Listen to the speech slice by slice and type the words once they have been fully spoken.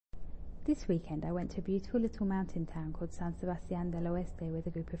This weekend I went to a beautiful little mountain town called San Sebastián del Oeste with a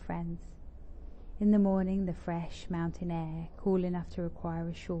group of friends. In the morning the fresh mountain air, cool enough to require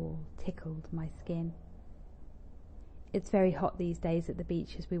a shawl, tickled my skin. It's very hot these days at the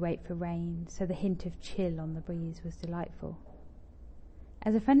beach as we wait for rain, so the hint of chill on the breeze was delightful.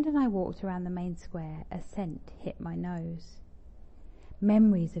 As a friend and I walked around the main square, a scent hit my nose.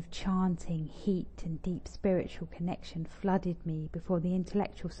 Memories of chanting, heat, and deep spiritual connection flooded me before the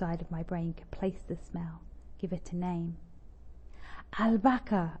intellectual side of my brain could place the smell, give it a name.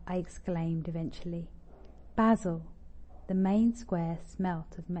 Albahaca, I exclaimed eventually. Basil. The main square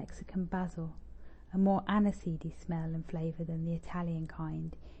smelt of Mexican basil, a more aniseedy smell and flavour than the Italian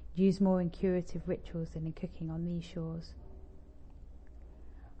kind, used more in curative rituals than in cooking on these shores.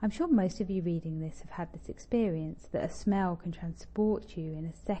 I'm sure most of you reading this have had this experience, that a smell can transport you in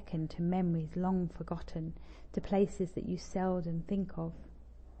a second to memories long forgotten, to places that you seldom think of.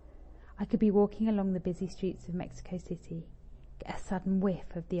 I could be walking along the busy streets of Mexico City, get a sudden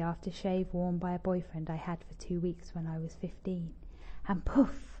whiff of the aftershave worn by a boyfriend I had for 2 weeks when I was 15, and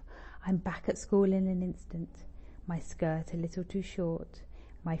poof, I'm back at school in an instant, my skirt a little too short,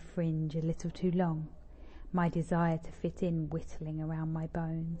 my fringe a little too long, my desire to fit in whittling around my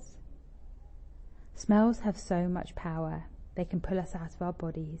bones. Smells have so much power. They can pull us out of our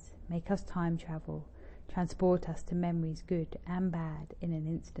bodies, make us time travel, transport us to memories good and bad in an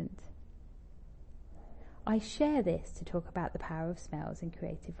instant. I share this to talk about the power of smells in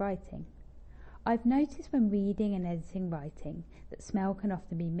creative writing. I've noticed when reading and editing writing that smell can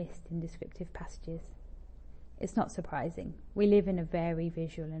often be missed in descriptive passages. It's not surprising. We live in a very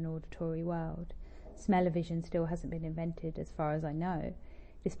visual and auditory world. Smell-o-vision still hasn't been invented as far as I know,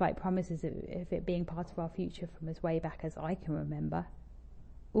 despite promises of it being part of our future from as way back as I can remember.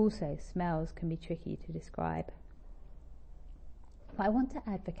 Also, smells can be tricky to describe. But I want to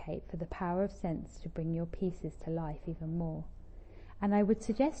advocate for the power of sense to bring your pieces to life even more, and I would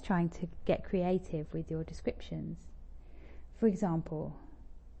suggest trying to get creative with your descriptions. For example,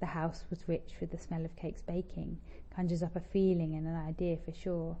 the house was rich with the smell of cakes baking, conjures up a feeling and an idea for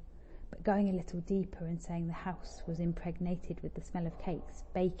sure. But going a little deeper and saying the house was impregnated with the smell of cakes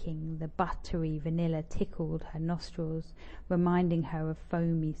baking, the buttery vanilla tickled her nostrils, reminding her of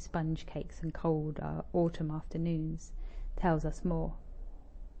foamy sponge cakes and cold autumn afternoons, tells us more.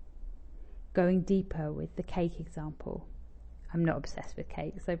 Going deeper with the cake example. I'm not obsessed with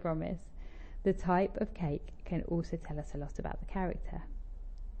cakes, I promise. The type of cake can also tell us a lot about the character.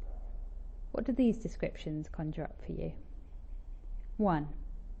 What do these descriptions conjure up for you? 1.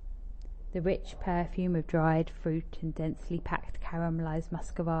 The rich perfume of dried fruit and densely packed caramelized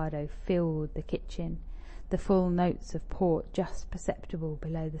muscovado filled the kitchen, the full notes of port just perceptible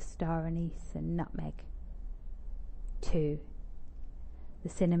below the star anise and nutmeg. 2. The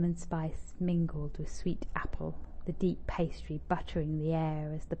cinnamon spice mingled with sweet apple, the deep pastry buttering the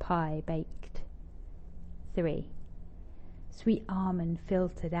air as the pie baked. 3. Sweet almond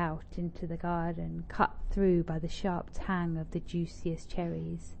filtered out into the garden, cut through by the sharp tang of the juiciest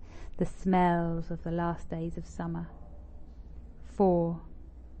cherries, the smells of the last days of summer. 4.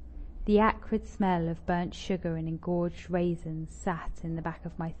 The acrid smell of burnt sugar and engorged raisins sat in the back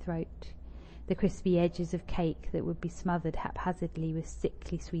of my throat, the crispy edges of cake that would be smothered haphazardly with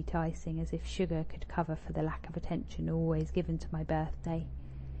sickly sweet icing as if sugar could cover for the lack of attention always given to my birthday.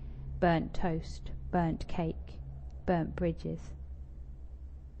 Burnt toast, burnt cake, burnt bridges.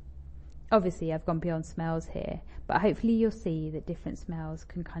 Obviously, I've gone beyond smells here, but hopefully you'll see that different smells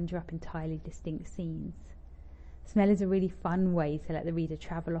can conjure up entirely distinct scenes. Smell is a really fun way to let the reader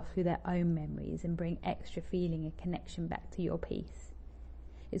travel off through their own memories and bring extra feeling and connection back to your piece.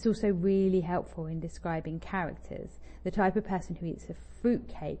 It's also really helpful in describing characters. The type of person who eats a fruit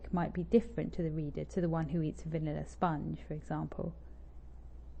cake might be different to the reader to the one who eats a vanilla sponge, for example.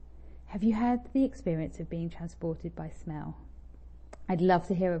 Have you had the experience of being transported by smell? I'd love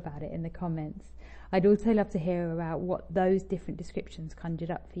to hear about it in the comments. I'd also love to hear about what those different descriptions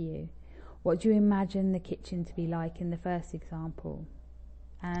conjured up for you. What do you imagine the kitchen to be like in the first example?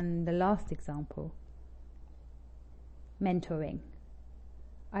 And the last example? Mentoring.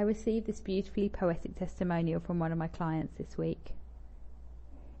 I received this beautifully poetic testimonial from one of my clients this week.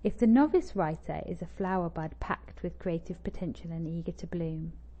 If the novice writer is a flower bud packed with creative potential and eager to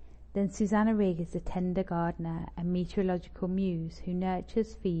bloom, then Susanna Rigg is the tender gardener and meteorological muse who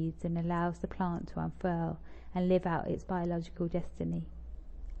nurtures, feeds and allows the plant to unfurl and live out its biological destiny.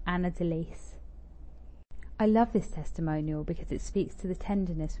 Anna Delise. I love this testimonial because it speaks to the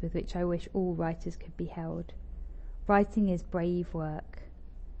tenderness with which I wish all writers could be held. Writing is brave work.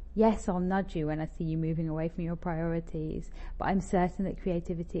 Yes, I'll nudge you when I see you moving away from your priorities, but I'm certain that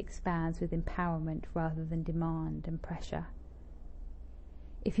creativity expands with empowerment rather than demand and pressure.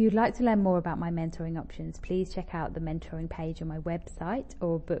 If you'd like to learn more about my mentoring options, please check out the mentoring page on my website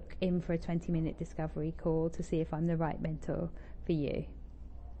or book in for a 20-minute discovery call to see if I'm the right mentor for you.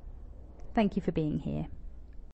 Thank you for being here.